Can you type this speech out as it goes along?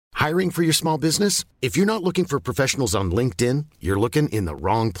Hiring for your small business? If you're not looking for professionals on LinkedIn, you're looking in the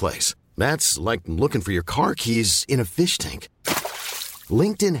wrong place. That's like looking for your car keys in a fish tank.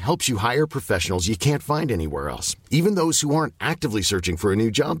 LinkedIn helps you hire professionals you can't find anywhere else, even those who aren't actively searching for a new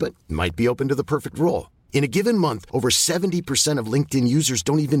job but might be open to the perfect role. In a given month, over 70% of LinkedIn users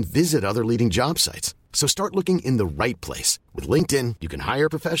don't even visit other leading job sites. So start looking in the right place. With LinkedIn, you can hire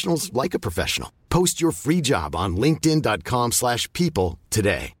professionals like a professional. Post your free job on linkedin.com/people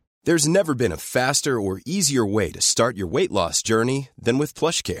today. There's never been a faster or easier way to start your weight loss journey than with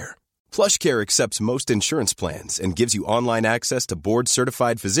PlushCare. PlushCare accepts most insurance plans and gives you online access to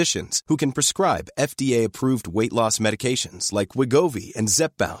board-certified physicians who can prescribe FDA-approved weight loss medications like Wegovy and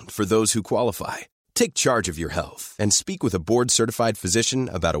Zepbound for those who qualify. Take charge of your health and speak with a board-certified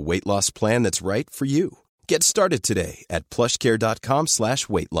physician about a weight loss plan that's right for you. Get started today at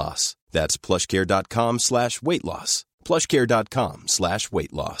plushcare.com/weight loss. That's plushcare.com/weight loss.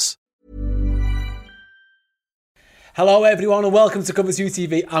 plushcare.com/weight-loss. Hello everyone and welcome to Cover 2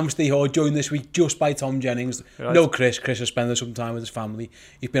 TV. I'm Steve Hoare, joined this week just by Tom Jennings. Right. No Chris. Chris is spending some time with his family.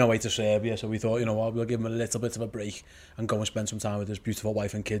 He's been away to Serbia, so we thought, you know what, we'll give him a little bit of a break and go and spend some time with his beautiful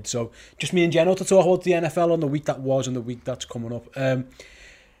wife and kids. So just me and Jenno to talk about the NFL on the week that was and the week that's coming up.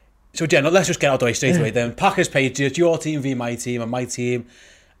 So Jenno, let's just get out of the way straight away then. Packers, Patriots, your team v my team, and my team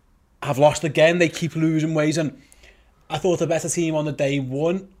have lost again. They keep losing ways, and I thought the better team on the day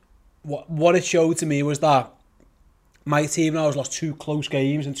won. What it showed to me was that my team now has lost 2 close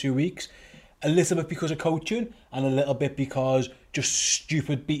games in 2 weeks, a little bit because of coaching and a little bit because just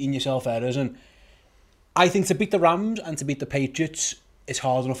stupid beating yourself errors. And I think to beat the Rams and to beat the Patriots, it's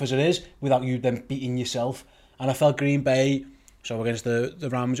hard enough as it is without you then beating yourself. And I felt Green Bay, so against the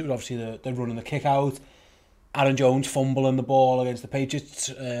Rams, it was obviously the run and the kick out. Aaron Jones fumbling the ball against the Patriots.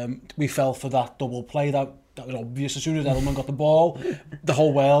 We fell for that double play that was obvious. As soon as Edelman got the ball, the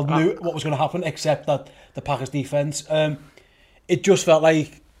whole world knew what was going to happen, except that the Packers defense. It just felt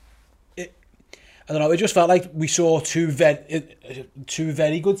like it just felt like we saw two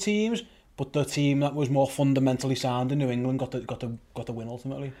very good teams, but the team that was more fundamentally sound in New England got the win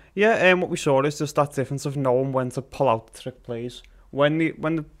ultimately. Yeah, what we saw is just that difference of knowing when to pull out the trick plays. When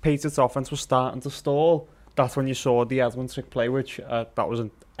the Patriots offense was starting to stall, that's when you saw the Edmonds trick play, which that was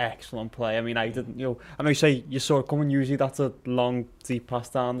an excellent play. I mean, I know you say you saw it coming, usually that's a long, deep pass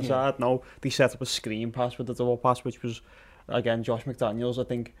down the side. No, they set up a screen pass with the double pass, which was, again, Josh McDaniels. I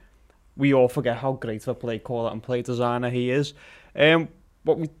think we all forget how great of a play caller and play designer he is.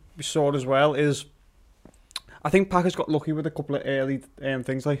 What we saw as well is, I think Packers got lucky with a couple of early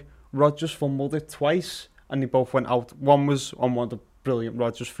things, like Rodgers fumbled it twice, and they both went out. One was on one of the brilliant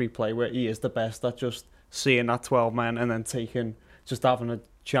Rodgers free play, where he is the best at just seeing that 12 men and then just having a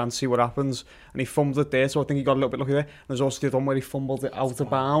chance to see what happens, and he fumbled it there, so I think he got a little bit lucky there. And there's also the one where he fumbled it out of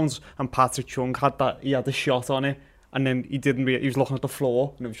bounds, and Patrick Chung had the shot on it, and then he was looking at the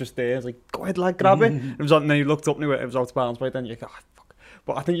floor, and it was just there. It's like, go ahead, lad, grab it. And then he looked up and it was out of bounds, but then you're like, fuck.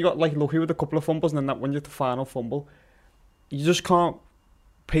 But I think you got lucky with a couple of fumbles, and then that when you're the final fumble, you just can't.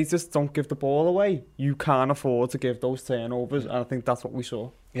 Patriots don't give the ball away. You can't afford to give those turnovers, and I think that's what we saw.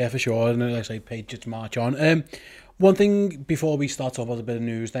 Yeah, for sure. And like I say, Patriots march on. One thing before we start talking about a bit of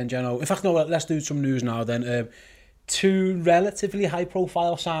news then, Jenno. In fact, no, let's do some news now then. 2 relatively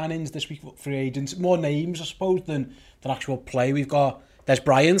high-profile signings this week for free agents. More names, I suppose, than actual play. We've got Des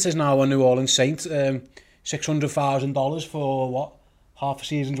Bryant is now a New Orleans Saint. $600,000 for, what, half a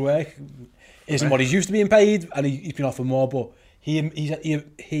season's work? Isn't what he's used to being paid, and he's been offered more, but he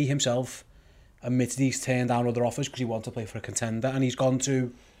himself admits he's turned down other offers because he wants to play for a contender, and he's gone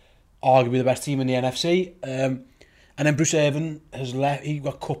to arguably the best team in the NFC. And then Bruce Irvin has left. He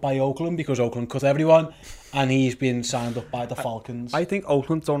got cut by Oakland because Oakland cut everyone, and he's been signed up by the Falcons. I think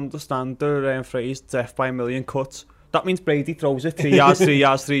Oakland don't understand the phrase "death by a million cuts." That means Brady throws it 3 yards, 3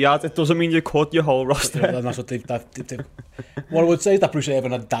 yards, 3 yards. It doesn't mean you cut your whole roster. And that's what they've what I would say is that Bruce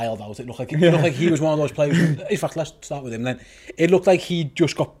Irvin had dialed out. It looked like he was one of those players. In fact, let's start with him then. It looked like he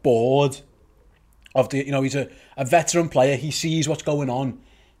just got bored of the. He's a veteran player. He sees what's going on.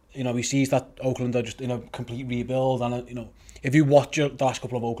 He sees that Oakland are just in a complete rebuild, and if you watch the last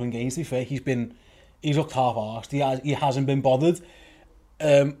couple of Oakland games, to be fair, he's looked half-arsed. He hasn't been bothered.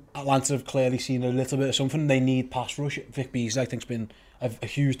 Atlanta have clearly seen a little bit of something. They need pass rush. Vic Beasley, I think, has been a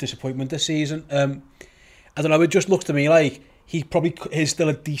huge disappointment this season. I don't know. It just looks to me like he probably is still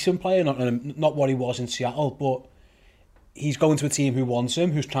a decent player, not what he was in Seattle, but he's going to a team who wants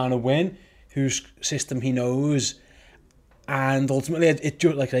him, who's trying to win, whose system he knows. And ultimately, it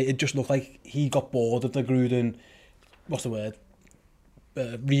just looked like he got bored of the Gruden, what's the word,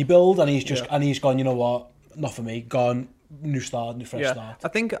 rebuild, and he's gone. You know what? Not for me. Gone. new fresh start. I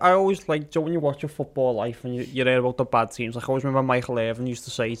think I always like, when you watch a football life and you hear about the bad teams, like I always remember Michael Irvin used to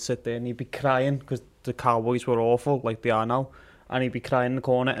say he'd sit there and he'd be crying because the Cowboys were awful, like they are now, and he'd be crying in the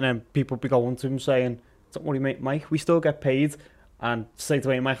corner, and then people would be going to him saying, "Don't worry, mate, Mike, we still get paid." And straight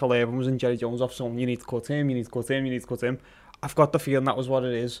away Michael Irvin was in Jerry Jones off saying, "You need to cut him, you need to cut him, you need to cut him." I've got the feeling that was what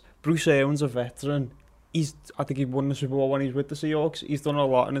it is. Bruce Irvin's a veteran. I think he won the Super Bowl when he's with the Seahawks. He's done a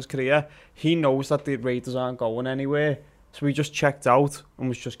lot in his career. He knows that the Raiders aren't going anywhere. So he just checked out and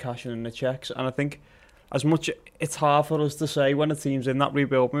was just cashing in the checks. And I think as much, it's hard for us to say when a team's in that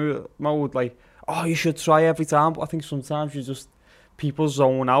rebuild mode, like, oh, you should try every time. But I think sometimes people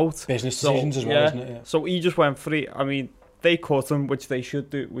zone out. Business decisions as well, isn't it? Yeah. So he just went for it. I mean, they cut him, which they should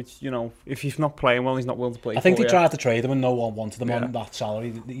do, which, if he's not playing well, he's not willing to play. I think they tried to trade him and no one wanted him on that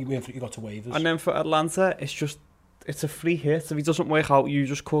salary. He got to waivers. And then for Atlanta, it's a free hit. If he doesn't work out, you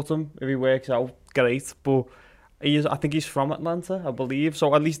just cut him. If he works out, great. But I think he's from Atlanta, I believe.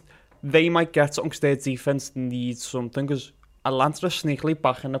 So at least they might get something because their defense needs something. Because Atlanta are sneakily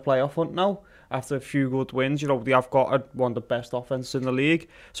back in the playoff hunt now. After a few good wins, they have got one of the best offenses in the league.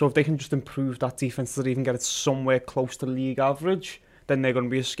 So if they can just improve that defense to even get it somewhere close to league average, then they're going to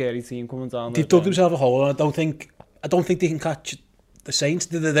be a scary team coming down. They've dug themselves a hole, and I don't think they can catch the Saints.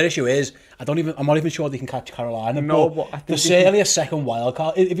 Their issue is I'm not even sure they can catch Carolina. No, but I think there's certainly a second wild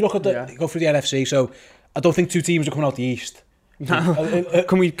card. If you look at go through the NFC, so I don't think two teams are coming out the East.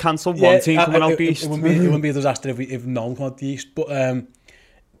 Can we cancel one team coming out the East? It wouldn't be a disaster if none come out the East, but.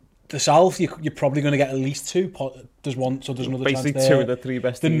 The South, you're probably going to get at least two. There's one, so there's another basically chance there. Two of the three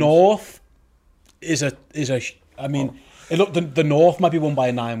best The teams. North is a. I mean, the North might be won by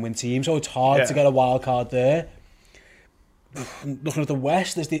a 9-win team, so it's hard to get a wild card there. Looking at the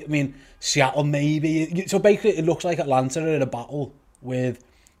West, Seattle maybe. So basically, it looks like Atlanta are in a battle with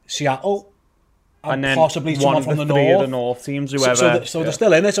Seattle and then possibly someone from the North. Of the North teams, whoever. So they're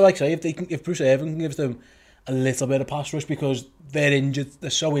still in it. So like I say, if Bruce Irvin gives them a little bit of pass rush because they're injured. They're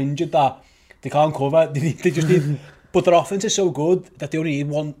so injured that they can't cover. They just need. But their offense is so good that they only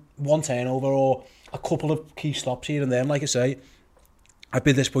need one turnover or a couple of key stops here and there. And like I say, I've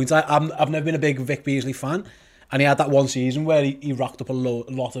been disappointed. I've never been a big Vic Beasley fan, and he had that one season where he racked up a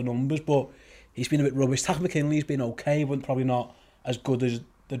lot of numbers, but he's been a bit rubbish. Takk McKinley's been okay, but probably not as good as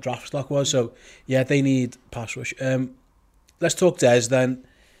the draft stock was. So yeah, they need pass rush. Let's talk Dez then.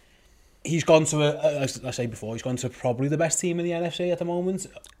 He's gone to as I say before, he's gone to probably the best team in the NFC at the moment.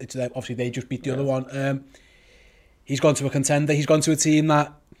 It's obviously they just beat the other one. He's gone to a contender. He's gone to a team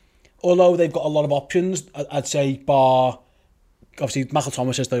that, although they've got a lot of options, I'd say bar obviously Michael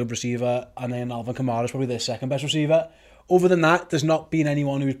Thomas is the receiver, and then Alvin Kamara is probably their second best receiver. Other than that, there's not been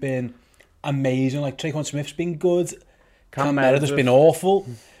anyone who's been amazing. Like Tre'Quan Smith's been good. Cam Meredith's been awful.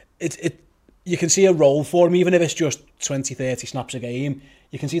 You can see a role for him, even if it's just 20-30 snaps a game.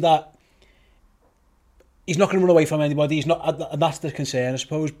 You can see that he's not going to run away from anybody. He's not, and that's the concern, I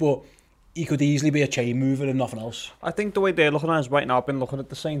suppose. But he could easily be a chain mover and nothing else. I think the way they're looking at it right now, I've been looking at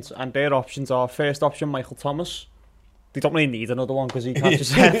the Saints, and their options are first option Michael Thomas. They don't really need another one because he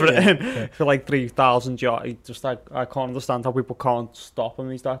catches everything for like 3,000 yards. I can't understand how people can't stop him.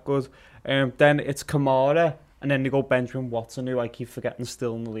 He's that good. Then it's Kamara, and then they go Benjamin Watson, who I keep forgetting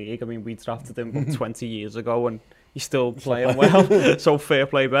still in the league. I mean, we drafted him about 20 years ago, and he's still playing well. So fair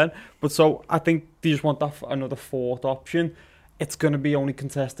play, Ben. But so I think they just want that another fourth option. It's going to be only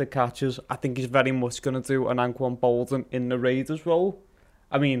contested catches. I think he's very much going to do an Anquan Boldin in the Ravens,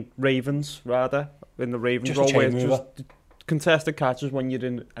 rather, in the Ravens just role, where it's just contested catches when you're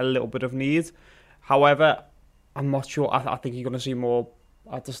in a little bit of need. However, I'm not sure. I think you're going to see more.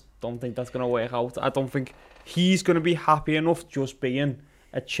 I just don't think that's going to work out. I don't think he's going to be happy enough just being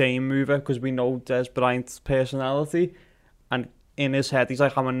a chain mover, because we know Dez Bryant's personality, and in his head he's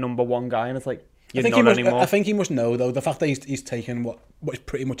like, I'm a number one guy, and it's like, I think he must know, though, the fact that he's taken what is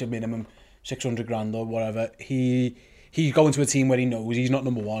pretty much a minimum $600,000 or whatever. He's going to a team where he knows he's not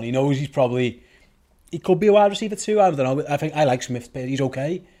number one. He knows he could be a wide receiver too. I don't know. I think I like Smith. He's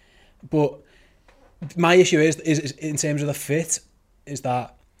okay, but my issue is in terms of the fit, is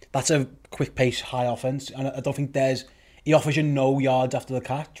that's a quick pace, high offense, and I don't think he offers you no yards after the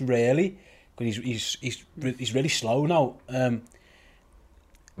catch, really, because he's really slow now.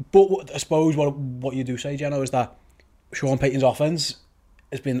 But I suppose what you do say, Jenno, is that Sean Payton's offense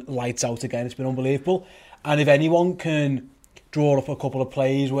has been lights out again. It's been unbelievable. And if anyone can draw up a couple of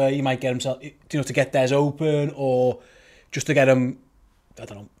plays where he might get himself, to get Dez open, or just to get him, I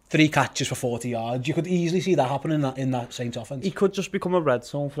don't know, 3 catches for 40 yards. You could easily see that happening in that Saints offense. He could just become a red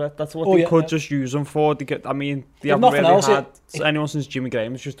zone threat. That's what they could just use him for. They haven't really had anyone since Jimmy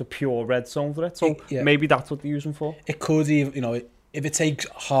Graham. It's just a pure red zone threat. So maybe that's what they use him for. It could even, if it takes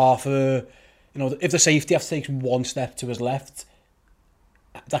half a, if the safety takes 1 step to his left,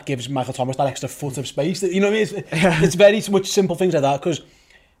 that gives Michael Thomas that extra foot of space. You know what I mean? It's very much simple things like that, because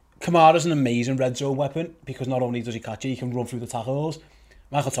Kamara's an amazing red zone weapon, because not only does he catch it, he can run through the tackles.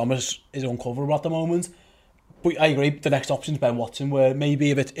 Michael Thomas is uncoverable at the moment. But I agree, the next option is Ben Watson, where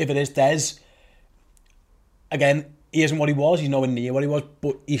maybe if it is Dez, again, he isn't what he was, he's nowhere near what he was,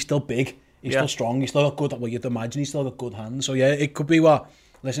 but he's still big, he's still strong, he's still got good, well, you'd imagine he's still got good hands. So yeah, it could be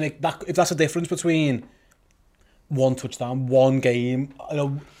listen, if that's the difference between 1 touchdown, 1 game,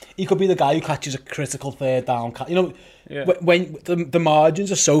 he could be the guy who catches a critical third down. When the margins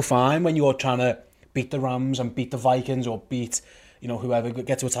are so fine when you're trying to beat the Rams and beat the Vikings or beat whoever,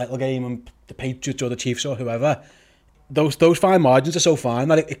 get to a title game, and the Patriots or the Chiefs or whoever, those fine margins are so fine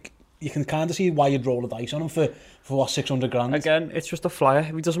that you can kind of see why you'd roll the dice on him for what, 600 grand. Again, it's just a flyer.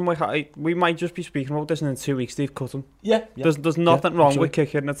 If he doesn't work out, we might just be speaking about this, and in 2 weeks they've cut him. Yeah. There's nothing wrong with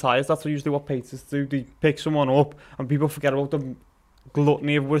kicking the tires. That's usually what Patriots do. They pick someone up, and people forget about the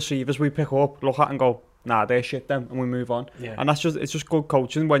gluttony of receivers we pick up, look at and go, nah, they're shit then, and we move on. Yeah. And it's just good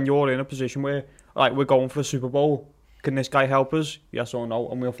coaching when you're in a position where, like, we're going for a Super Bowl. Can this guy help us? Yes or no?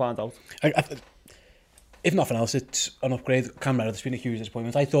 And we'll find out. If nothing else, it's an upgrade. Cam Meredith's been a huge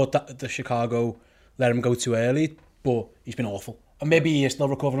disappointment. I thought that the Chicago let him go too early, but he's been awful. And maybe he is still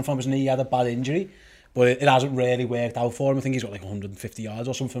recovering from his knee. He had a bad injury, but it hasn't really worked out for him. I think he's got like 150 yards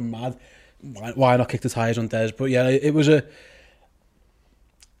or something mad. Why not kick the tyres on Dez? But yeah, it was I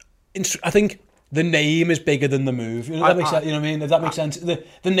think the name is bigger than the move. That makes sense. You know what I mean? Does that make sense? The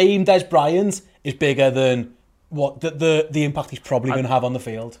name Dez Bryant is bigger than what the impact he's probably going to have on the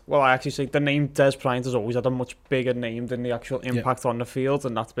field. Well, I actually think the name Dez Bryant has always had a much bigger name than the actual impact on the field,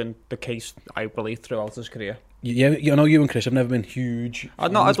 and that's been the case, I believe, throughout his career. Yeah, you and Chris have never been huge. There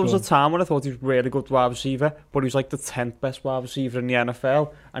was a time when I thought he was really good wide receiver, but he was like the 10th best wide receiver in the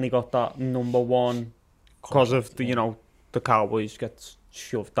NFL, and he got that number 1 because of the Cowboys get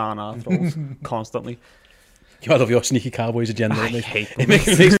shoved down our throats constantly. You love your sneaky Cowboys agenda. I hate them. It makes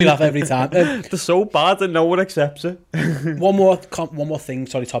me laugh every time. They're so bad and no one accepts it. One more thing,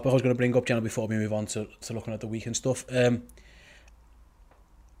 topic I was going to bring up, Jenna, before we move on to looking at the weekend stuff.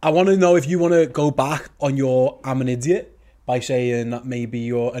 I want to know if you want to go back on your I'm an idiot by saying that maybe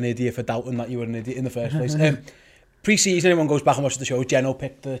you're an idiot for doubting that you were an idiot in the first place. Pre-season, anyone goes back and watches the show, Jenna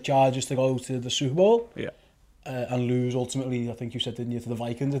picked the Chargers to go to the Super Bowl. Yeah. And lose ultimately, I think you said, didn't you, to the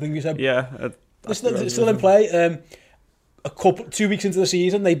Vikings, I think you said. Yeah. It's still in play. 2 weeks into the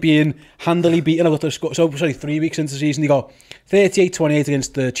season, they've been handily beaten. I got the score. 3 weeks into the season, they got 38-28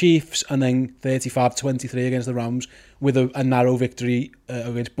 against the Chiefs, and then 35-23 against the Rams, with a narrow victory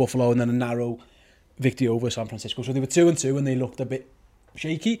against Buffalo, and then a narrow victory over San Francisco. So they were 2-2, and they looked a bit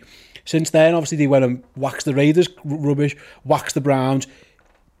shaky. Since then, obviously, they went and waxed the Raiders, rubbish, waxed the Browns,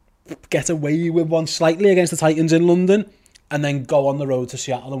 get away with one slightly against the Titans in London, and then go on the road to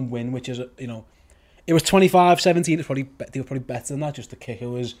Seattle and win, which is, it was 25-17. They were probably better than that. Just the kicker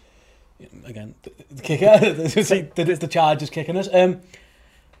was, again, the kicker. the Chargers kicking us.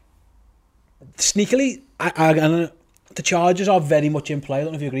 Sneakily, the Chargers are very much in play. I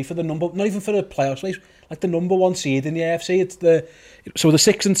don't know if you agree, for the number, not even for the playoffs place, like the number 1 seed in the AFC. It's the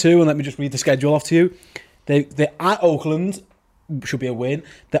 6-2, and let me just read the schedule off to you. They're at Oakland. Should be a win.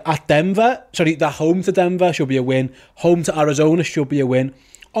 They're at Denver. They're home to Denver. Should be a win. Home to Arizona. Should be a win.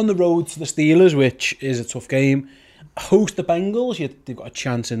 On the road to the Steelers, which is a tough game. Host the Bengals. They've got a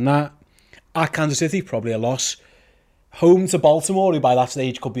chance in that. At Kansas City, probably a loss. Home to Baltimore, who by that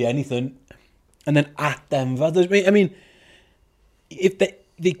stage could be anything. And then at Denver. I mean, if they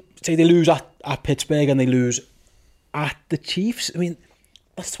say they lose at Pittsburgh and they lose at the Chiefs, I mean,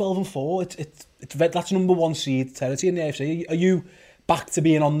 that's 12-4. That's number 1 seed territory in the AFC. Are you back to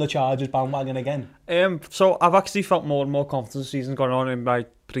being on the Chargers bandwagon again? So I've actually felt more and more confident as the season's gone on in my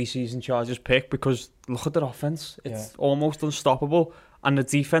pre-season Chargers pick, because look at their offense. It's almost unstoppable, and the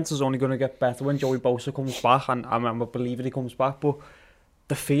defense is only going to get better when Joey Bosa comes back, and I'm a believer he comes back, but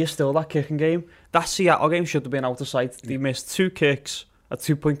the fear is still that kicking game. That Seattle game should have been out of sight. They missed 2 kicks, a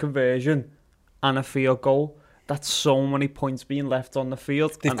 2-point conversion, and a field goal. That's so many points being left on the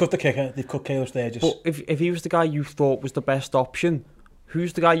field. They've cut the kicker. They've cut Caleb Sturgis. But if he was the guy you thought was the best option,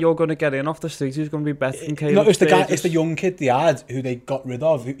 who's the guy you're going to get in off the street who's going to be better than Caleb Sturgis? It's the young kid they had who they got rid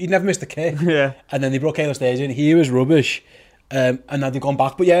of. He never missed a kick. Yeah. And then they brought Caleb Sturgis in. He was rubbish. And now they've gone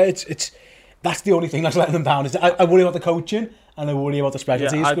back. But yeah, it's that's the only thing that's letting them down. I worry about the coaching. and I worry about the special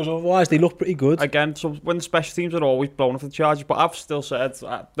teams because otherwise they look pretty good. Again, so when the special teams are always blown off the Chargers, but I've still said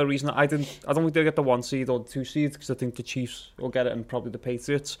the reason I don't think they'll get the 1 seed or the 2 seed because I think the Chiefs will get it and probably the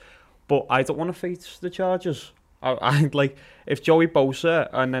Patriots. But I don't want to face the Chargers. I like if Joey Bosa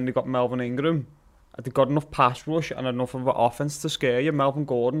and then they got Melvin Ingram, they've got enough pass rush and enough of an offense to scare you. Melvin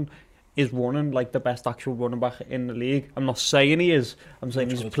Gordon is running like the best actual running back in the league. I'm not saying he is. I'm saying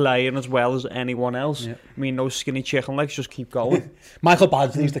he's playing as well as anyone else. Yeah. I mean, those skinny chicken legs just keep going. Michael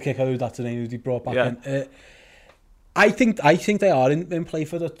Badgley's the kicker. That's the name who they brought back in. I think they are in play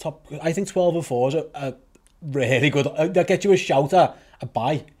for the top. I think 12-4 is a really good. They'll get you a shouter, a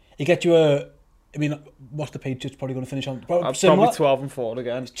bye. They get you a. I mean, what's the Patriots probably going to finish on? Probably 12-4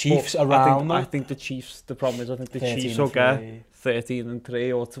 again. Chiefs around. I think the Chiefs. The problem is, I think the Chiefs will get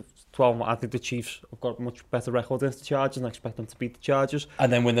 13-3 or 12. I think the Chiefs have got a much better record against the Chargers, and I expect them to beat the Chargers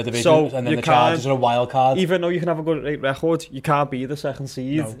and then win the division. So and then the Chargers are a wild card. Even though you can have a good record, you can't be the second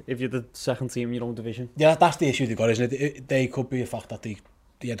seed if you're the second team in your own division. Yeah, that's the issue they've got, isn't it? They could be a fact that they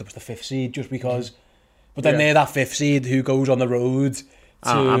end up as the 5th seed just because. But then they're that 5th seed who goes on the road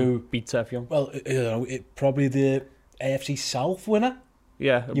to beat everyone. Well, probably the AFC South winner.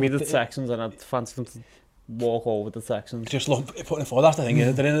 Yeah, it'll be the Texans, and I'd fancy them to walk over the Texans. Just love putting it forward. That's the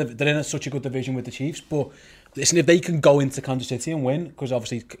thing. They're in such a good division with the Chiefs. But listen, if they can go into Kansas City and win, because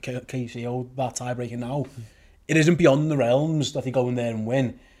obviously KC hold that tie-breaking now, it isn't beyond the realms that they go in there and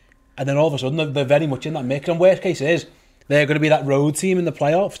win. And then all of a sudden, they're very much in that mix. And worst case is, they're going to be that road team in the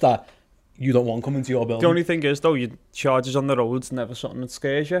playoffs that you don't want coming to your building. The only thing is, though, your Chargers on the road's never something that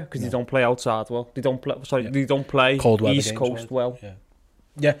scares you because they don't play outside well. They don't play cold weather East Coast well.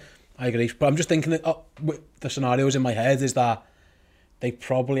 Yeah, I agree. But I'm just thinking that the scenarios in my head is that they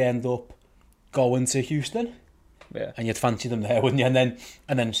probably end up going to Houston. Yeah, and you'd fancy them there, wouldn't you? And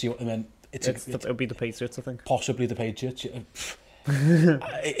then see what they meant. It'll be the Patriots, I think. Possibly the Patriots.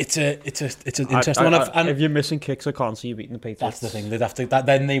 It's an interesting one. And if you're missing kicks, I can't see you beating the Patriots. That's the thing. They'd have to.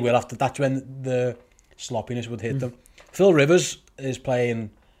 Then they will have to. That's when the sloppiness would hit them. Phil Rivers is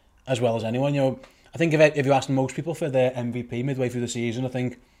playing as well as anyone. I think if you ask most people for their MVP midway through the season, I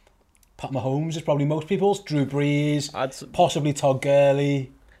think Pat Mahomes is probably most people's. Drew Brees, possibly Todd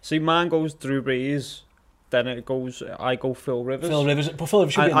Gurley. See, mine goes Drew Brees. Then I go Phil Rivers. But Phil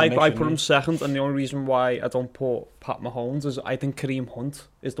Rivers should be in the mix, I put him second, and the only reason why I don't put Pat Mahomes is I think Kareem Hunt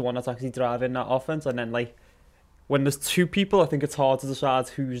is the one that's actually driving that offense. And then, when there's two people, I think it's hard to decide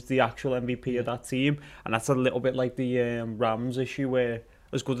who's the actual MVP of that team. And that's a little bit like the Rams issue, where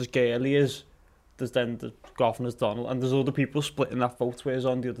as good as Gurley is, there's then the Goff and there's Donald, and there's other people splitting that vote, whereas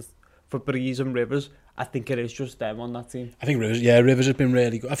on the other, for Brees and Rivers, I think it is just them on that team. I think Rivers has been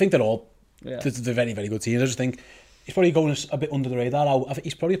really good. I think they're all... Yeah. They're very, very good teams. I just think he's probably going a bit under the radar. I think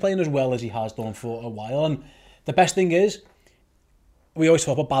he's probably playing as well as he has done for a while. And the best thing is, we always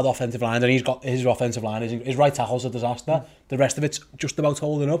talk about bad offensive lines, and he's got his offensive line. His right tackle's a disaster. The rest of it's just about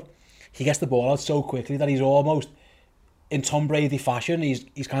holding up. He gets the ball out so quickly that he's almost, in Tom Brady fashion,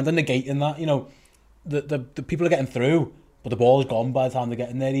 he's kind of negating that. The people are getting through, but the ball's gone by the time they're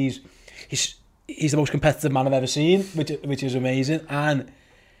getting there. He's the most competitive man I've ever seen, which is amazing. And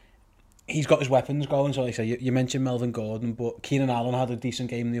he's got his weapons going. So like I say, you mentioned Melvin Gordon, but Keenan Allen had a decent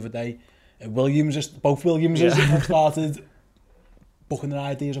game the other day. Both Williamses have started booking their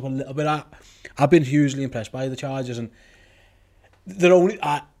ideas up a little bit. I've been hugely impressed by the Chargers, and the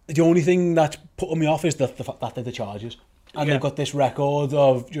only thing that's putting me off is the fact that they're the Chargers, and they've got this record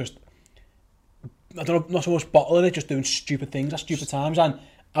of just, I don't know, not so much bottling it, just doing stupid things at stupid times. And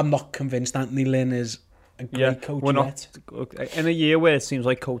I'm not convinced Anthony Lynn is a great coach yet. In a year where it seems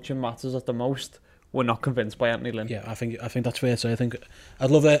like coaching matters at the most, we're not convinced by Anthony Lynn. Yeah, I think that's fair to say. I think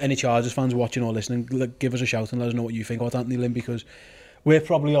I'd love any Chargers fans watching or listening, give us a shout and let us know what you think about Anthony Lynn, because we're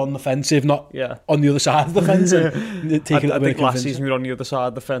probably on the fence, if not on the other side of the fence. I think last season we were on the other side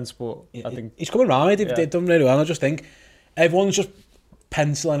of the fence, but I think he's coming around. They've done really well. I just think everyone's just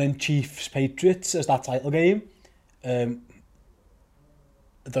penciling in Chiefs Patriots as that title game.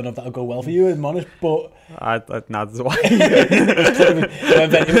 I don't know if that'll go well for you, if I'm honest, but that's why.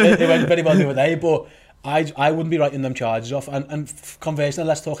 it went very well the other day, but I wouldn't be writing them Chargers off. And conversely,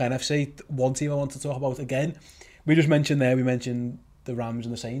 let's talk NFC. One team I want to talk about again. We mentioned the Rams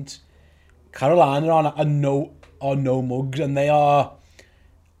and the Saints. Carolina are no mugs, and they are,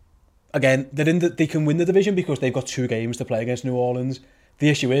 again, they can win the division because they've got 2 games to play against New Orleans. The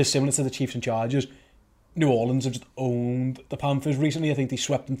issue is, similar to the Chiefs and Chargers, New Orleans have just owned the Panthers recently. I think they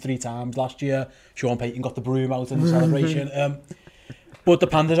swept them 3 times last year. Sean Payton got the broom out in the celebration. But the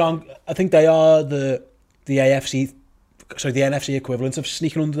Panthers aren't. I think they are the NFC equivalent of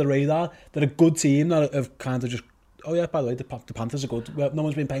sneaking under the radar. They're a good team that have kind of just oh yeah, by the way, the Panthers are good. Well, no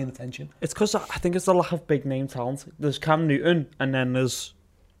one's been paying attention. It's because I think it's the lack of big name talent. There's Cam Newton, and then there's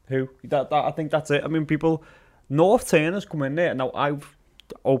who? I think that's it. I mean, North Turner's come in there. Now, I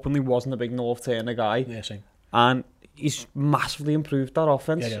openly wasn't a big North Turner guy. Yeah, same. And he's massively improved that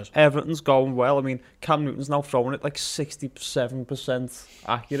offense. Yeah, Everything's going well. I mean, Cam Newton's now throwing it like 67%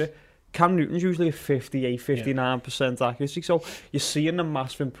 accurate. Cam Newton's usually a 58, 59% accuracy. So you're seeing a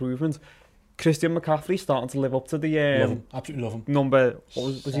massive improvement. Christian McCaffrey starting to live up to the love him. Absolutely love him. Number,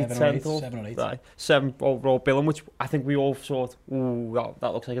 what was he, 10th? 7 or 8. Right, 7 overall billing, which I think we all thought, ooh,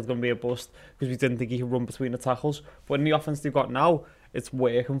 that looks like it's going to be a bust, because we didn't think he could run between the tackles. But in the offense they've got now, it's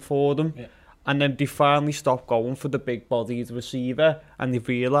working for them. Yeah. And then they finally stopped going for the big-bodied receiver, and they've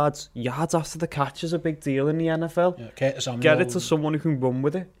realised yards after the catch is a big deal in the NFL. Yeah, Curtis Samuel, get it to someone who can run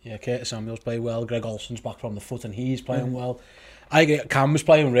with it. Yeah, Curtis Samuel's playing well. Greg Olson's back from the foot, and he's playing well. I get Cam's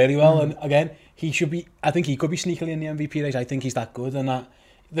playing really well, and again, I think he could be sneakily in the MVP race. I think he's that good, and that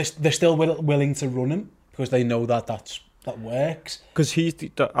they're still willing to run him because they know that works. Because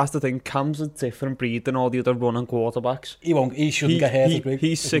that's the thing. Cam's a different breed than all the other running quarterbacks. He shouldn't get hurt.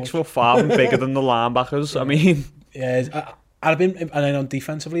 He's 6'5" and bigger than the linebackers. Yeah. I mean, yeah. And I know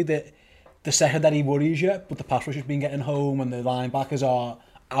defensively the secondary worries you, but the pass rush has been getting home, and the linebackers are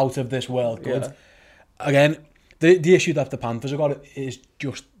out of this world good. Yeah. Again, the issue that the Panthers have got is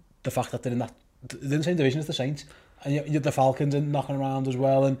just the fact that they're in the same division as the Saints, and the Falcons are knocking around as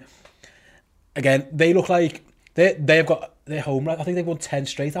well. And again, they look like they've got their home. I think they've won 10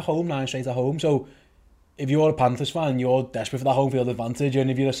 straight at home, 9 straight at home. So if you're a Panthers fan, you're desperate for that home field advantage,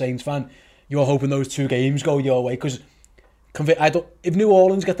 and if you're a Saints fan, you're hoping those 2 games go your way. Because if New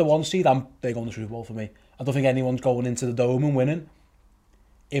Orleans get the 1 seed, they're going to the Super Bowl for me. I don't think anyone's going into the Dome and winning.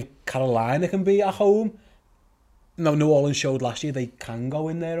 If Carolina can be at home, no, New Orleans showed last year they can go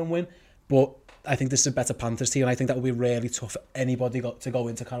in there and win, but I think this is a better Panthers team, and I think that will be really tough for anybody to go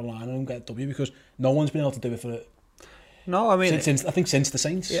into Carolina and get a W, because no one's been able to do it for it. No, I mean, since the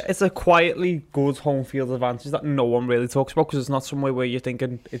Saints. Yeah, it's a quietly good home field advantage that no one really talks about, because it's not somewhere where you're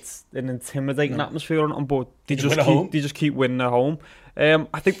thinking it's an intimidating atmosphere on board. They just keep winning at home.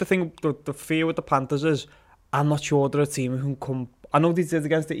 I think the fear with the Panthers is, I'm not sure they're a team who can come. I know they did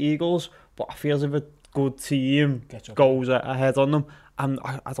against the Eagles, but I feel as if a good team goes ahead on them, and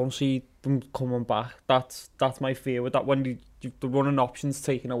I don't see them coming back. That's my fear with that. When the running options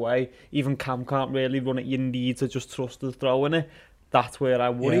taken away, even Cam can't really run it. You need to just trust the throw in it. That's where I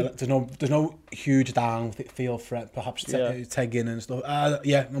worry. Yeah, there's no huge downfield threat. Perhaps Ted Ginn and stuff.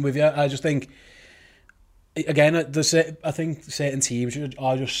 Yeah, I'm with you. I just think, again, I think certain teams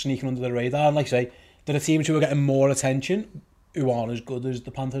are just sneaking under the radar, and like I say, there are teams who are getting more attention who aren't as good as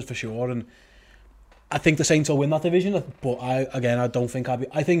the Panthers for sure, and I think the Saints will win that division, but I don't think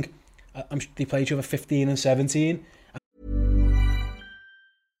I think they play each other 15 and 17.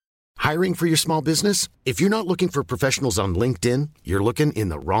 Hiring for your small business? If you're not looking for professionals on LinkedIn, you're looking in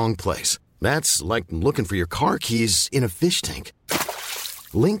the wrong place. That's like looking for your car keys in a fish tank.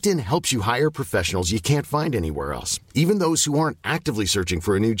 LinkedIn helps you hire professionals you can't find anywhere else, even those who aren't actively searching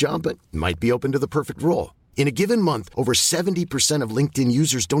for a new job but might be open to the perfect role. In a given month, over 70% of LinkedIn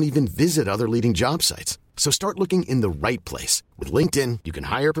users don't even visit other leading job sites. So start looking in the right place. With LinkedIn, you can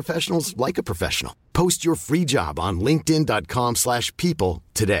hire professionals like a professional. Post your free job on linkedin.com/people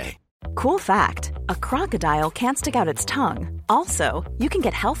today. Cool fact, a crocodile can't stick out its tongue. Also, you can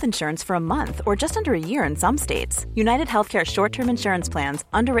get health insurance for a month or just under a year in some states. United Healthcare short-term insurance plans,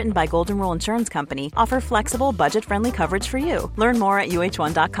 underwritten by Golden Rule Insurance Company, offer flexible, budget-friendly coverage for you. Learn more at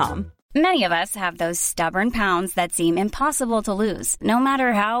uh1.com. Many of us have those stubborn pounds that seem impossible to lose, no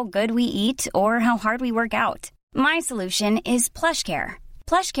matter how good we eat or how hard we work out. My solution is PlushCare.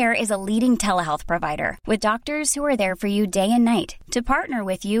 PlushCare is a leading telehealth provider with doctors who are there for you day and night to partner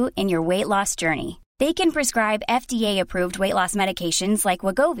with you in your weight loss journey. They can prescribe FDA-approved weight loss medications like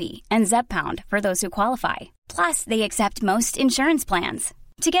Wegovy and Zepbound for those who qualify. Plus, they accept most insurance plans.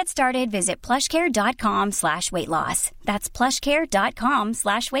 To get started, visit plushcare.com/weightloss. That's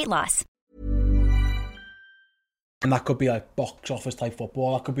plushcare.com/weightloss. And that could be like box office type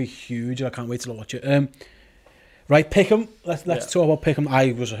football. That could be huge, and I can't wait to watch it. Right, Pick'em. Let's talk about Pick'em.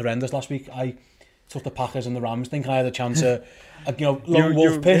 I was horrendous last week. I took the Packers and the Rams, thinking I had a chance of, lone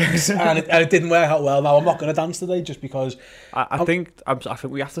wolf picks, and it didn't work out well. Now I'm not going to dance today just because I think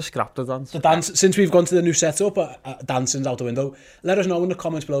we have to scrap the dance. The dance, since we've gone to the new setup, dancing's out the window. Let us know in the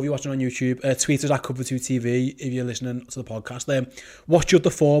comments below if you're watching on YouTube. Tweet us at Cover2TV if you're listening to the podcast. What should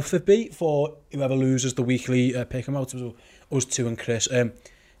the fourth be for whoever loses the weekly Pick'em out? So us two and Chris.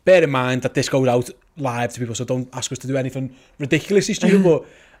 Bear in mind that this goes out live to people, so don't ask us to do anything ridiculously stupid. But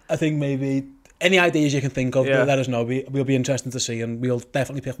I think maybe Any ideas you can think of, let us know. We'll be interested to see, and we'll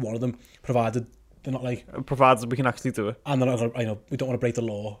definitely pick one of them, provided they're not like... Provided we can actually do it. And they're not gonna, we don't want to break the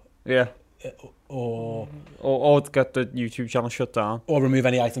law. Yeah. Or get the YouTube channel shut down. Or remove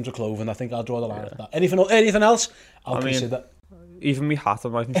any items of clothing. I think I'll draw the line at that. Anything else? I'll consider. Even me hat, I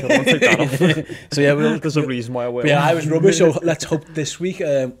might sure I'll take that off. So yeah, there's a reason why I will. Yeah, I was rubbish, so let's hope this week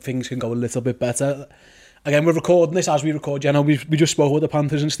things can go a little bit better. Again, we're recording this as we record. You know, we just spoke with the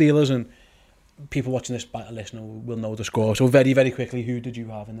Panthers and Steelers, and people watching this back listening will know the score. So very, very quickly, who did you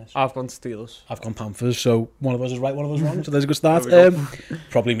have in this? I've gone Steelers. I've gone Panthers. So one of us is right, one of us wrong. So there's a good start.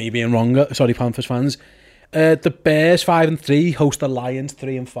 Probably me being wrong. Sorry, Panthers fans. The Bears 5-3 host the Lions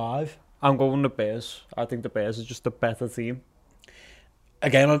 3-5. I'm going the Bears. I think the Bears is just a better team.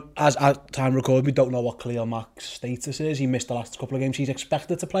 Again, as time recorded, we don't know what Khalil Mack's status is. He missed the last couple of games he's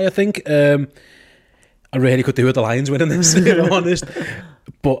expected to play, I think. I really could do with the Lions winning this, if I'm honest.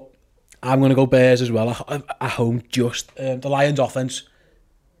 But I'm going to go Bears as well. At home, just the Lions' offense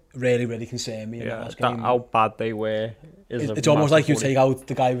really, really concerned me in that last game. How bad they were. It's almost like you take out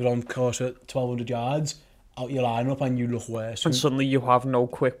the guy who's on course at 1,200 yards, out your lineup, and you look worse. And suddenly you have no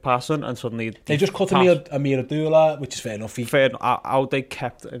quick passing, and suddenly they just cut Amir Abdullah, which is fair enough. How they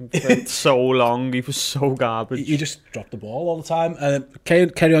kept him for so long. He was so garbage. He just dropped the ball all the time.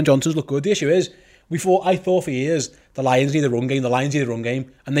 Kerryon Johnson's look good. The issue is, I thought for years the Lions need a run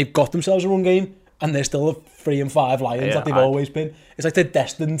game, and they've got themselves a run game, and they're still a 3-5 Lions that they've always been. It's like they're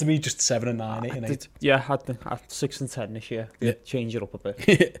destined to be just 7-9, 8-8. Yeah, at 6-10 this year. They change it up a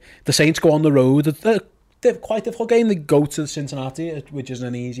bit. The Saints go on the road. They're quite a difficult game. They go to Cincinnati, which isn't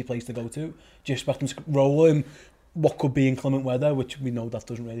an easy place to go to. Do you expect them to roll in what could be inclement weather, which we know that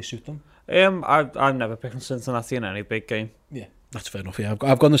doesn't really suit them? I'm never picking Cincinnati in any big game. Yeah, that's fair enough. Yeah,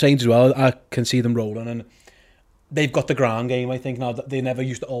 I've gone the Saints as well. I can see them rolling, and they've got the ground game. I think now that they never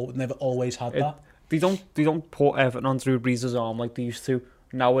always had that. They don't put Everton on Drew Brees' arm like they used to.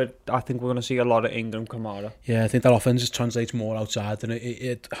 Now I think we're going to see a lot of Ingram Kamara. Yeah, I think that offense translates more outside than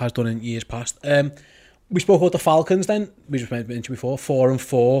it has done in years past. We spoke about the Falcons then. We just mentioned before,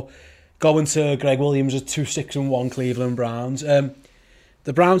 4-4. Going to Greg Williams' 2-6-1 Cleveland Browns.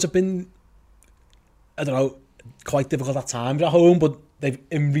 The Browns have been, I don't know, quite difficult at times at home, but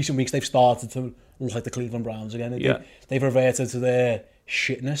in recent weeks they've started to look like the Cleveland Browns again. They've reverted to their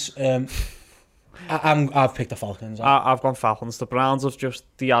shitness. I've picked the Falcons. I've gone Falcons. The Browns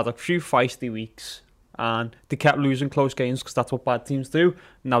they had a few feisty weeks, and they kept losing close games because that's what bad teams do.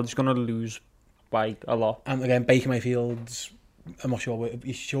 Now they're just going to lose by a lot. And again, Baker Mayfield's, I'm not sure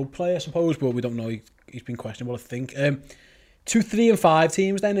he should play, I suppose, but we don't know. He's been questionable, I think. 2, 3-5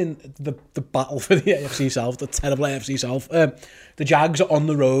 teams then in the battle for the AFC South, the terrible AFC South. The Jags are on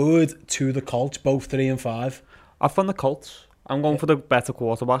the road to the Colts, both 3-5. I've gone the Colts. I'm going for the better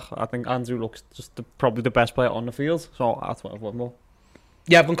quarterback. I think Andrew Luck's just probably the best player on the field, so that's what I've gone more.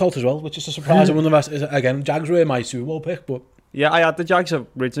 Yeah, I've gone Colts as well, which is a surprise. Again, Jags were my Super Bowl pick, but... Yeah, I had the Jags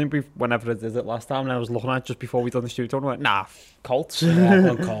originally whenever I did it last time, and I was looking at it just before we done the studio, and I went, nah, Colts. Yeah, I've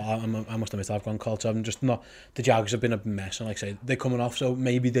gone Colts. I must admit, I've gone Colts. I'm just not... The Jags have been a mess, and like I say, they're coming off, so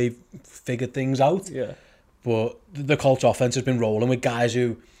maybe they've figured things out. Yeah. But the Colts offense has been rolling with guys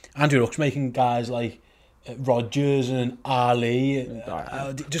who... Andrew Luck's making guys like Rodgers and Ali.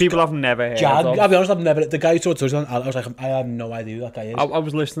 People I've never heard of. I'll be honest, I've never... The guy who saw touchdown, I was like, I have no idea who that guy is. I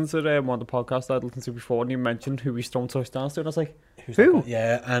was listening to one of the podcasts I'd listened to before, and he mentioned who he's thrown touchdowns to, and I was like, who?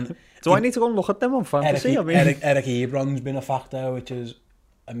 Yeah, and... I need to go and look at them on fantasy? Eric Ebron's been a factor, which is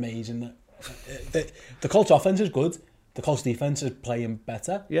amazing. The Colts offense is good. The Colts defense is playing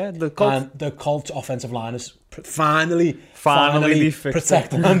better. Yeah, and the Colts offensive line is finally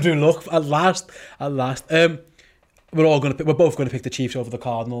protecting Andrew Luck at last. We're both going to pick the Chiefs over the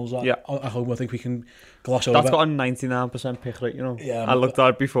Cardinals. I hope I think we can gloss over. That's got a 99% pick rate, Yeah, I looked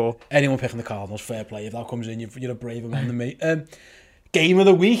at it before. Anyone picking the Cardinals, fair play. If that comes in, you're a braver man than me. Game of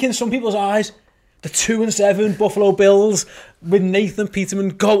the week in some people's eyes. The 2-7 Buffalo Bills with Nathan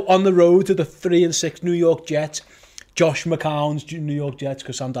Peterman go on the road to the 3-6 New York Jets. Josh McCown's New York Jets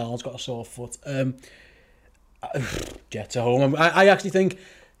because Sam Darnold's got a sore foot. Jets at home. I actually think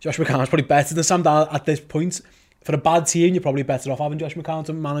Josh McCown's probably better than Sam Darnold at this point. For a bad team, you're probably better off having Josh McCown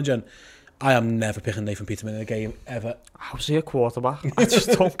to manage. And I am never picking Nathan Peterman in a game ever. How's he a quarterback? I just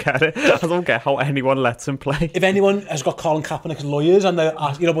don't get it. I don't get how anyone lets him play. If anyone has got Colin Kaepernick's lawyers and they're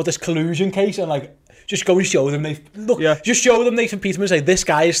asking about this collusion case, and like, just go and show them. Just show them Nathan Peterman and say, this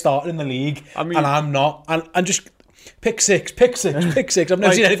guy is starting in the league and I'm not. And just... Pick six. I've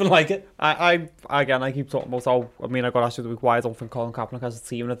never seen anything like it. I keep talking about how... I got asked the week why I don't think Colin Kaepernick has a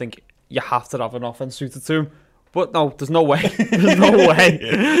team, and I think you have to have an offense suited to him. But no, there's no way. There's no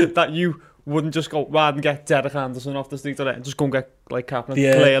way that you wouldn't just go rather than get Derek Anderson off the street or just go and get like Kaplan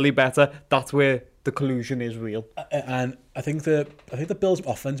Yeah. clearly better. That's where the collusion is real. And I think the Bills'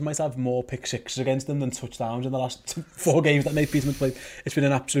 offense might have more pick sixes against them than touchdowns in the last 4 games that Nate Peterman played. It's been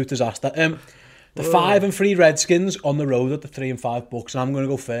an absolute disaster. The 5-3 Redskins on the road at the 3-5 Bucks, and I'm going to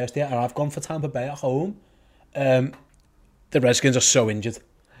go first here. And I've gone for Tampa Bay at home. The Redskins are so injured.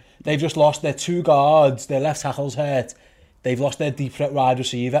 They've just lost their 2 guards, their left tackle's hurt. They've lost their deep threat wide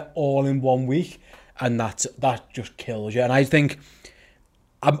receiver all in 1 week, and that just kills you. And I think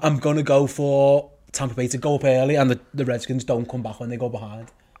I'm going to go for Tampa Bay to go up early, and the Redskins don't come back when they go behind.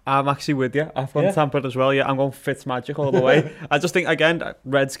 I'm actually with you. I've gone Tampa as well. Yeah, I'm going Fitzmagic all the way. I just think, again,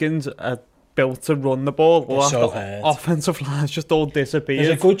 Redskins are built to run the ball. They're so hurt. Offensive lines just all disappear.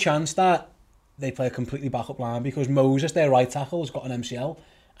 There's a good chance that they play a completely backup line because Moses, their right tackle, has got an MCL,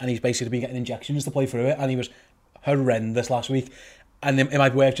 and he's basically been getting injections to play through it, and he was horrendous last week. And it might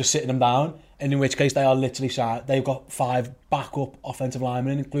be worth just sitting them down, and in which case they are literally sad. They've got 5 backup offensive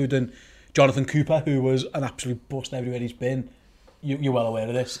linemen, including Jonathan Cooper, who was an absolute bust everywhere he's been. You're well aware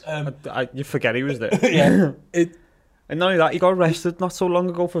of this. You forget he was there. Yeah. And not only that, he got arrested not so long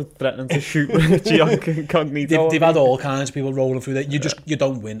ago for threatening to shoot Giancognito. They've had all kinds of people rolling through that. You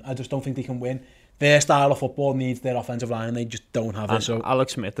don't win. I just don't think they can win. Their style of football needs their offensive line, and they just don't have it. So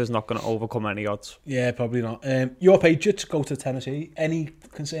Alex Smith is not going to overcome any odds. Yeah, probably not. Your Patriots go to Tennessee. Any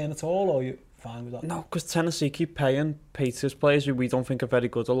concern at all, or are you fine with that? No, because Tennessee keep paying Patriots players who we don't think are very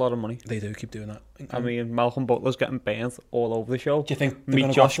good a lot of money. They do keep doing that. I mean, Malcolm Butler's getting banned all over the show. Do you think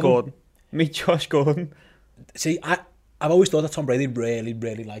Meet Josh Gordon? Meet Josh Gordon. See, I've always thought that Tom Brady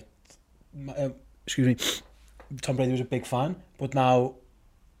really liked... Tom Brady was a big fan, but now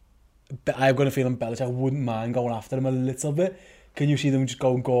I've got a feeling Belichick wouldn't mind going after him a little bit. Can you see them just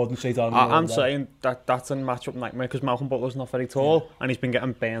going Gordon straight on? I'm saying that's a matchup nightmare because Malcolm Butler's not very tall and he's been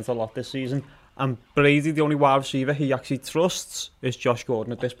getting banned a lot this season. And Brady, the only wide receiver he actually trusts is Josh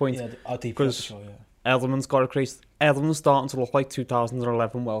Gordon at this point. Yeah, because Edelman's got a craze. Edelman's starting to look like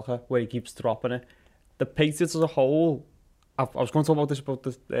 2011 Welker, where he keeps dropping it. The Patriots as a whole, I was going to talk about this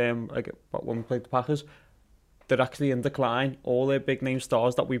about when we played the Packers. They're actually in decline. All their big name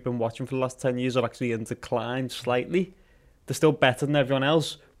stars that we've been watching for the last 10 years are actually in decline slightly. They're still better than everyone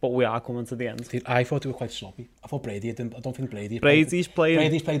else, but we are coming to the end. Dude, I thought they were quite sloppy. I thought Brady I don't think Brady's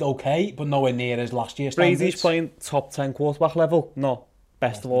played okay, but nowhere near as last year's standards. Brady's playing top 10 quarterback level, no,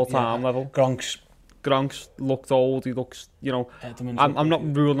 best of all time level. Gronk's looked old. He looks, I'm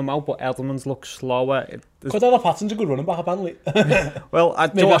not ruling him out, but Edelman's looks slower. Cordell Patton's a good running back, apparently. Well,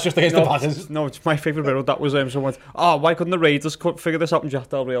 maybe that's just against the Packers. No, it's my favourite bit. That was someone went, why couldn't the Raiders figure this out? And Jack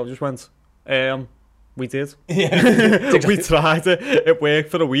Del Rio just went, we did. Yeah, we tried it. It worked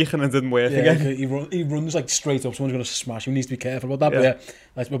for a week and it didn't work again. He runs like straight up. Someone's going to smash him. He needs to be careful about that. Yeah.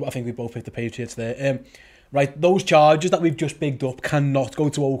 But yeah, I think we both picked the Patriots there. Right, those Chargers that we've just bigged up cannot go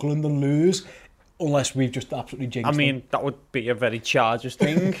to Oakland and lose. Unless we've just absolutely jinxed them. That would be a very Chargers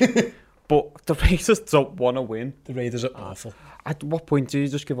thing. But the Raiders don't want to win. The Raiders are awful. At what point do you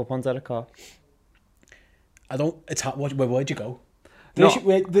just give up on Derek Carr? Where'd you go?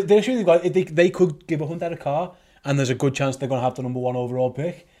 The issue they've got, they could give up on Derek Carr, and there's a good chance they're going to have the number 1 overall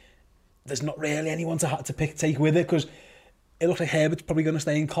pick. There's not really anyone to take with it, because it looks like Herbert's probably going to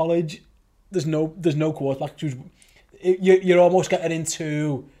stay in college. There's no quarterback. You're almost getting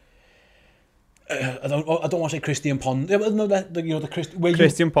into... I don't want to say Christian Ponder.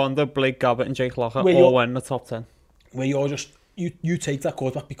 Christian Ponder, Blake Gabbert and Jake Locker all went in the top 10. Where you're just... You take that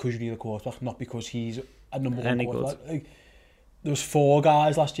quarterback because you need a quarterback, not because he's a number 1 quarterback. There was 4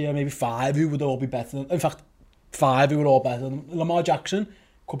 guys last year, maybe 5, who would all be better than... In fact, 5 who were all better than... Lamar Jackson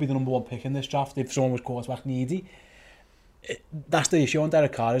could be the number 1 pick in this draft if someone was quarterback needy. That's the issue on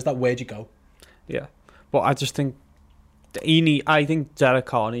Derek Carr, is that where'd you go? Yeah. But I just think... I think Derek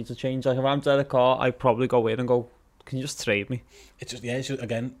Carr needs to change. Like, if I'm Derek Carr, I'd probably go in and go, can you just trade me? It's just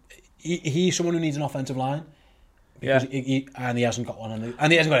again, he's someone who needs an offensive line. Yeah. And he hasn't got one,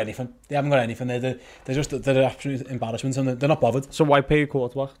 and he hasn't got anything. They haven't got anything. They're absolute embarrassments, and they're not bothered. So why pay a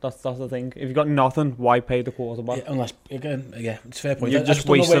quarterback? That's the thing. If you've got nothing, why pay the quarterback? Yeah, unless, again, it's a fair point. You're just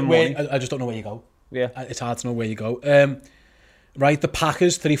wasting money. I just don't know where you go. Yeah. It's hard to know where you go. Right, the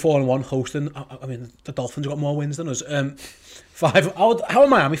Packers 3-4-1 hosting. I mean, the Dolphins have got more wins than us. 5. How are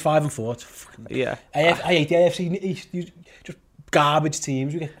Miami 5-4? Yeah. I hate the AFC East. Just garbage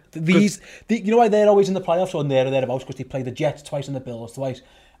teams. You know why they're always in the playoffs or there or thereabouts? Because they play the Jets twice and the Bills twice,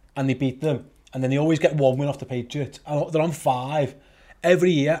 and they beat them, and then they always get 1 win off the Patriots. And they're on 5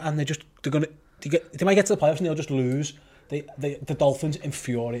 every year, and they might get to the playoffs and they'll just lose. The Dolphins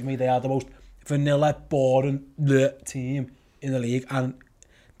infuriate me. They are the most vanilla, boring team in the league, and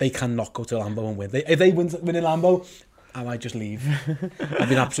they cannot go to Lambeau and win. If they win in Lambeau, I might just leave. I'd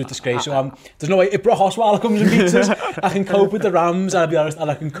be an absolute disgrace. So there's no way, if Brock Osweiler comes and beats us, I can cope with the Rams, and I'll be honest, and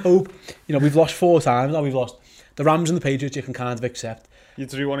I can cope. You know, we've lost 4 times now, we've lost the Rams and the Patriots, you can kind of accept. You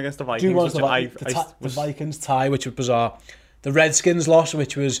drew one against the Vikings, the Vikings tie, which was bizarre. The Redskins loss,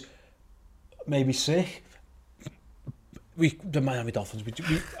 which was maybe sick. The Miami Dolphins,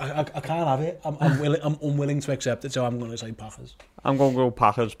 I can't have it. I'm unwilling to accept it, so I'm going to say Packers. I'm going to go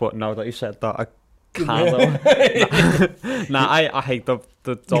Packers, but now that you said that, I can't. I hate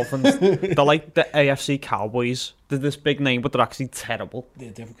the Dolphins. They're like the AFC Cowboys. They're this big name, but they're actually terrible.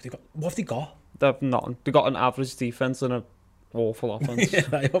 What have they got? They've nothing. They've got an average defense and an awful offense.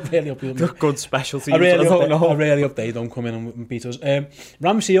 I really hope they're good special teams. I really hope they don't come in and beat us.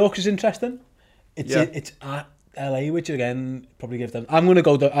 Rams Seahawks is interesting. It's at LA, which again probably give them. I'm going to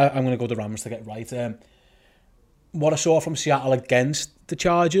go the Rams to get right. What I saw from Seattle against the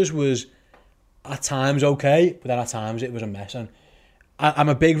Chargers was at times okay, but then at times it was a mess. And I'm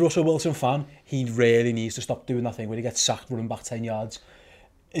a big Russell Wilson fan. He really needs to stop doing that thing where he gets sacked running back 10 yards.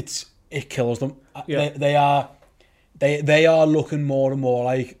 It kills them. Yeah. They are looking more and more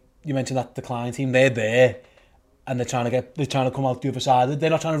like you mentioned that decline team. They're there, and they're trying to come out the other side. They're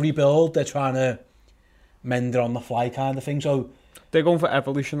not trying to rebuild. They're trying to mend it on the fly kind of thing. So they're going for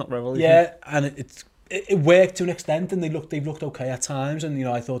evolution, not revolution. Yeah, and it worked to an extent, and they've looked okay at times. And you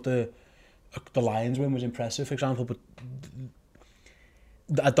know, I thought the Lions win was impressive, for example, but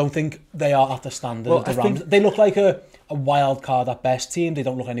I don't think they are at the standard of the Rams. They look like a wild card at best team. They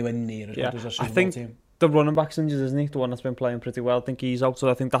don't look anywhere near as good as a Super Bowl team. The running back's injured, isn't he? The one that's been playing pretty well. I think he's out, so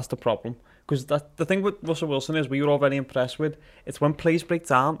I think that's the problem. Because the thing with Russell Wilson is, we were all very impressed with, it's when plays break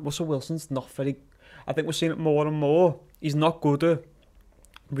down, Russell Wilson's not very... I think we're seeing it more and more. He's not good at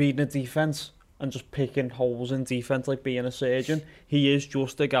reading a defence and just picking holes in defence like being a surgeon. He is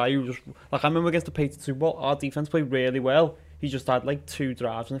just a guy who just... Like, I remember against the Patriots Super Bowl, our defence played really well. He just had like 2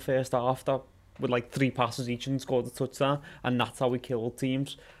 drives in the first half that with like 3 passes each and scored a touchdown, and that's how we killed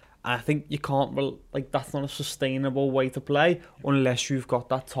teams. And I think you can't, like, that's not a sustainable way to play unless you've got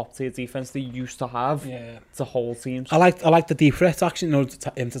that top tier defense they used to have to hold teams. I like the deep threat action, you know,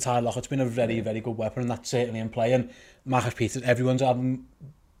 to Tyler Lockett's been a very, very good weapon, and that's certainly in play. And Marcus Peters, everyone's having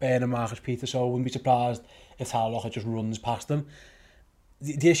Baird and Marcus Peters, so I wouldn't be surprised if Tyler Lockett just runs past them.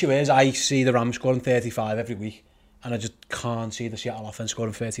 The issue is, I see the Rams scoring 35 every week, and I just can't see the Seattle offense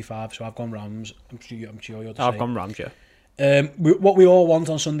scoring 35, so I've gone Rams. I'm sure you're the same. I've gone Rams, yeah. What we all want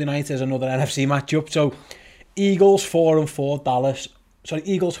on Sunday night is another NFC matchup. So Eagles 4-4, Dallas. Sorry,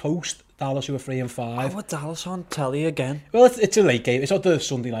 Eagles host Dallas, who are 3-5. Oh, with Dallas on telly again? Well, it's a late game. It's not the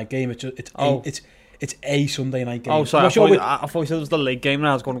Sunday night game. It's a Sunday night game. Oh, sorry. I thought you said it was the late game, and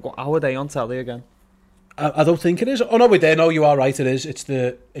I was going to go, how are they on telly again? I don't think it is. Oh no, we're there. No, you are right. It is. It's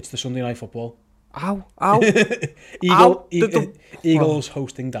the Sunday night football. Ow! Eagles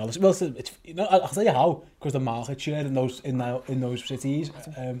hosting Dallas. Well, it's you know, I'll tell you how, because the market share in those cities.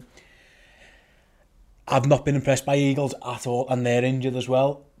 I've not been impressed by Eagles at all, and they're injured as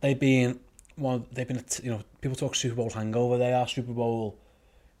well. They've been you know, people talk Super Bowl hangover. They are Super Bowl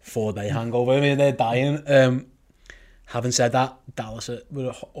 4-day hangover. I mean, they're dying. Having said that, Dallas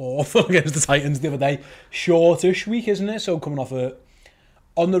were awful against the Titans the other day. Shortish week, isn't it? So coming off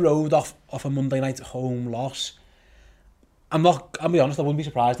on the road off a Monday night home loss. I'll be honest, I wouldn't be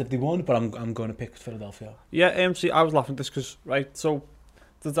surprised if they won, but I'm going to pick Philadelphia. Yeah, see, I was laughing at this because, right, so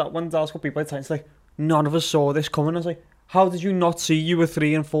when Dallas got beat by the Titans, like, none of us saw this coming. I was like, how did you not see you a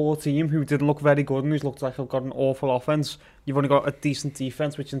 3-4 team who didn't look very good and who's looked like they've got an awful offense? You've only got a decent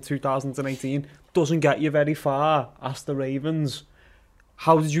defense, which in 2018 doesn't get you very far. Ask the Ravens.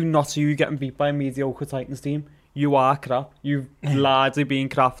 How did you not see you getting beat by a mediocre Titans team? You are crap. You've largely been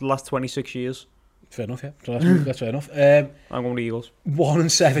crap for the last 26 years. Fair enough, yeah. So that's fair enough. I'm going to Eagles.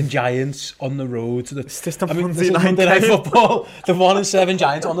 1-7 Giants on the road to the Monday Night Football. The 1-7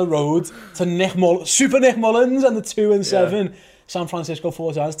 Giants on the road to Super Nick Mullins and the 2-7 San Francisco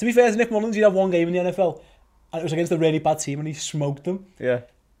 49ers. To be fair to Nick Mullins, he'd have one game in the NFL, and it was against a really bad team, and he smoked them. Yeah.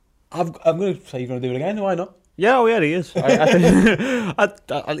 I'm going to say you're going to do it again. Why not? Yeah, oh yeah, he is.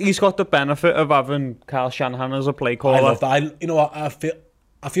 He's got the benefit of having Kyle Shanahan as a play caller. I love that. You know what?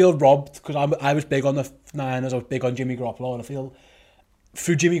 I feel robbed because I was big on the Niners. I was big on Jimmy Garoppolo, and I feel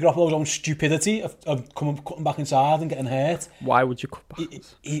through Jimmy Garoppolo's own stupidity of cutting back inside and getting hurt. Why would you cut back?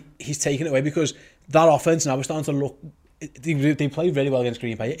 He's taking it away because that offense now was starting to look. They played really well against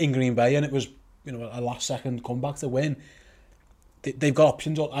Green Bay and it was, you know, a last second comeback to win. They've got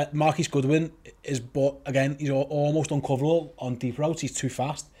options. Marquise Goodwin is, but again, he's almost uncoverable on deep routes. He's too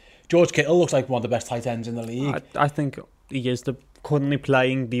fast. George Kittle looks like one of the best tight ends in the league. I think he is currently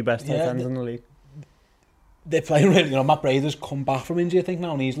playing the best tight Yeah, ends in the league. They're playing really, Matt Brady's come back from injury, I think,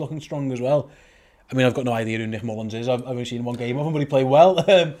 now, and he's looking strong as well. I mean, I've got no idea who Nick Mullins is. I've only seen one game of him, but he played well.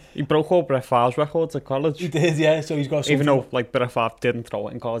 He broke all Brett Favre's records at college. He did, yeah, so he's got something. Even though, like, Brett Favre didn't throw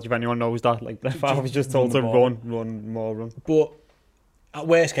it in college, if anyone knows that. Like, Brett Favre was just told to run. But at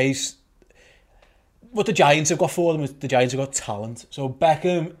worst case, what the Giants have got for them is the Giants have got talent. So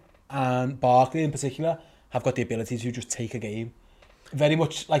Beckham and Barkley in particular have got the ability to just take a game. Very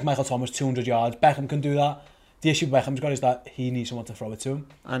much like Michael Thomas, 200 yards. Beckham can do that. The issue Beckham's got is that he needs someone to throw it to him.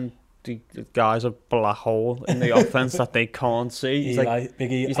 And the guy's a black hole in the offense that they can't see. He's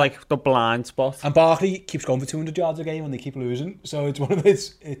he's like the blind spot. And Barkley keeps going for 200 yards a game and they keep losing. So it's one of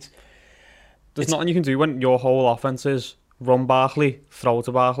those. There's nothing you can do when your whole offense is run Barkley, throw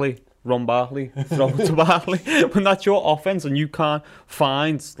to Barkley, run Barkley, throw to Barkley. When that's your offense and you can't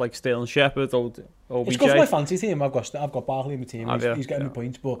find like Sterling Shepard or OBJ. It's good for my fantasy team. I've got Barkley in my team. He's getting me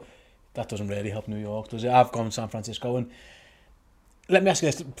points, but that doesn't really help New York, does it? I've gone San Francisco, and let me ask you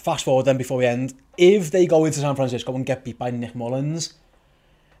this, fast forward then before we end. If they go into San Francisco and get beat by Nick Mullins,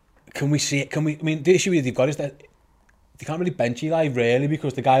 can we see it? I mean, the issue they've got is that they can't really bench Eli, really,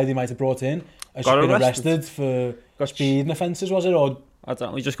 because the guy they might have brought in has been arrested for speeding offences, was it? Or I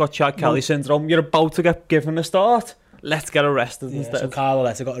don't know, he just got Chad Kelly syndrome. You're about to get given a start. Let's get arrested instead. So Carl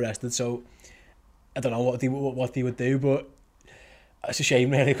Aletta got arrested, so I don't know what they would do, but it's a shame,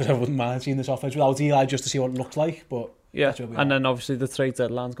 really, because I wouldn't mind seeing this offense without Eli just to see what it looked like, but yeah, and then obviously the trade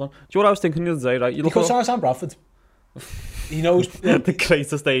deadline's gone. Do you know what I was thinking the other day, right? You look at Sam Bradford. He knows the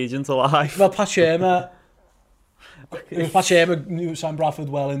greatest agent alive. Well, Pat Shermer knew Sam Bradford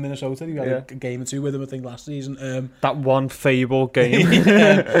well in Minnesota. He had a game or two with him, I think, last season. That one Fable game.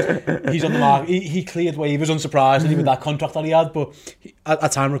 He's on the market. He cleared waivers, unsurprisingly, with that contract that he had, but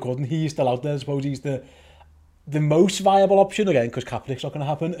at time recording, he's still out there. I suppose he's the most viable option, again, because Kaepernick's not going to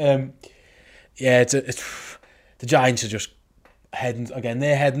happen. It's the Giants are just heading again.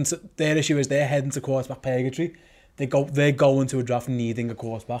 Their issue is they're heading to quarterback purgatory. They're going to a draft needing a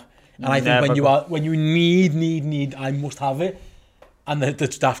quarterback, and I think when you need, I must have it, and the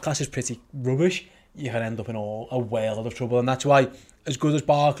draft class is pretty rubbish, you can end up in a world of trouble, and that's why, as good as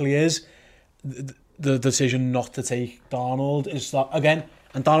Barkley is, the decision not to take Darnold is that again.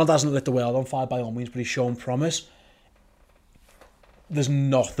 And Darnold hasn't lit the world on fire by all means, but he's shown promise. There's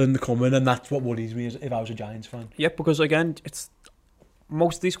nothing coming, and that's what worries me if I was a Giants fan. Yeah, because again, it's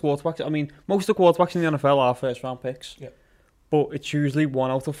most of these quarterbacks. I mean, most of the quarterbacks in the NFL are first-round picks. Yeah. But it's usually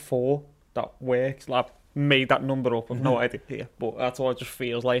 1 out of 4 that works. Like, made that number up. I've no idea here, but that's what it just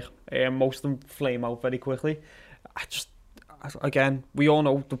feels like. Most of them flame out very quickly. Again, we all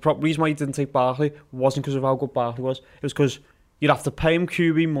know the reason why he didn't take Barkley wasn't because of how good Barkley was. It was because you'd have to pay him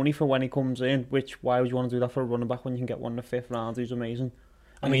QB money for when he comes in, which, why would you want to do that for a running back when you can get one in the 5th round who's amazing?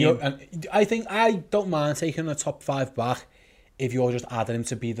 I think I don't mind taking a top 5 back if you're just adding him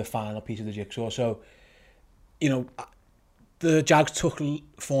to be the final piece of the jigsaw. So, the Jags took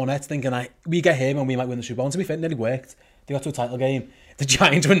Fournette thinking we get him and we might win the Super Bowl. And to be fair, it nearly worked. They got to a title game. The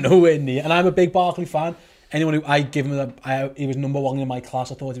Giants were nowhere near. And I'm a big Barkley fan. Anyone who I give him, he was number 1 in my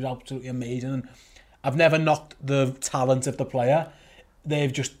class. I thought he was absolutely amazing. And I've never knocked the talent of the player.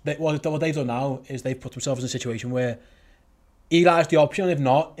 What they've done now is they've put themselves in a situation where Eli's the option. If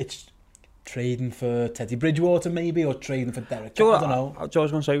not, it's trading for Teddy Bridgewater maybe, or trading for Derek. I don't know. I was going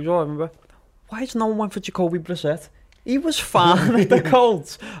to say, I remember, why has no one went for Jacoby Brissett? He was fine at the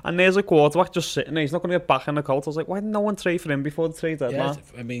Colts, and there's a quarterback just sitting there. He's not going to get back in the Colts. I was like, why didn't no one trade for him before the trade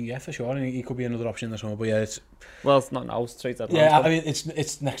deadline? Yeah, for sure. He could be another option this summer, but yeah, it's not now. It's trade deadline. Yeah, I mean,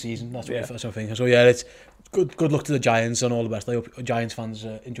 it's next season. That's what I'm thinking. So yeah, it's good luck to the Giants and all the best. I hope Giants fans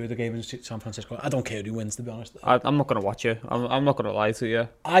enjoy the game in San Francisco. I don't care who wins, to be honest. I'm not going to watch it. I'm not going to lie to you.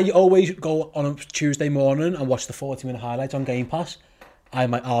 I always go on a Tuesday morning and watch the 40-minute highlights on Game Pass.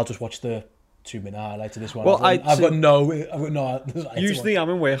 I'll just watch the 2-minute highlight of this one. Well, I've got no. Usually I'm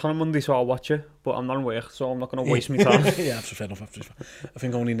in work on a Monday, so I'll watch it. But I'm not in work, so I'm not going to waste my time. Yeah, fair enough. I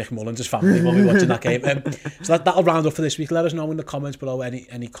think only Nick Mullins' family will be watching that game. So that'll round up for this week. Let us know in the comments below any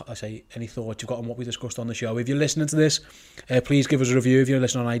thoughts you've got on what we discussed on the show. If you're listening to this, please give us a review. If you're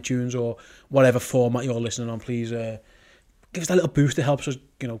listening on iTunes or whatever format you're listening on, please give us that little boost. It helps us,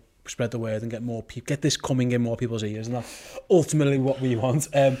 spread the word and get this coming in more people's ears, and that's ultimately what we want.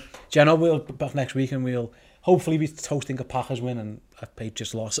 Jenna, we'll be back next week and we'll hopefully be toasting a Packers win and a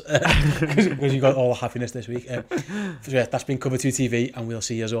Patriots loss because you got all the happiness this week. So yeah, that's been Cover 2 TV, and we'll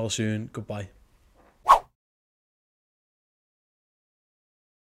see you all soon. Goodbye.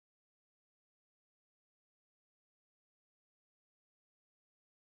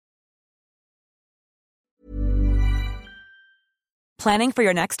 Planning for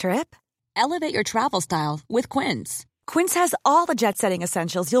your next trip? Elevate your travel style with Quince. Quince has all the jet-setting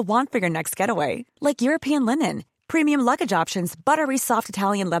essentials you'll want for your next getaway, like European linen, premium luggage options, buttery soft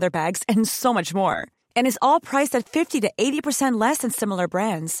Italian leather bags, and so much more. And is all priced at 50 to 80% less than similar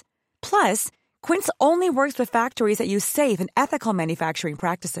brands. Plus, Quince only works with factories that use safe and ethical manufacturing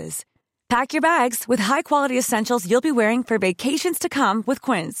practices. Pack your bags with high-quality essentials you'll be wearing for vacations to come with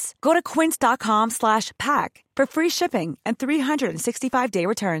Quince. Go to quince.com/pack for free shipping and 365-day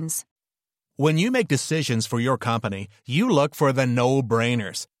returns. When you make decisions for your company, you look for the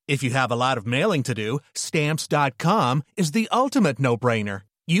no-brainers. If you have a lot of mailing to do, Stamps.com is the ultimate no-brainer.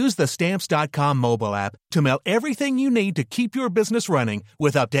 Use the Stamps.com mobile app to mail everything you need to keep your business running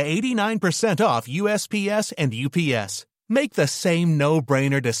with up to 89% off USPS and UPS. Make the same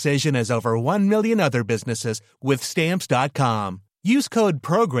no-brainer decision as over 1 million other businesses with Stamps.com. Use code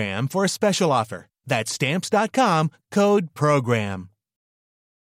PROGRAM for a special offer. That's Stamps.com, code PROGRAM.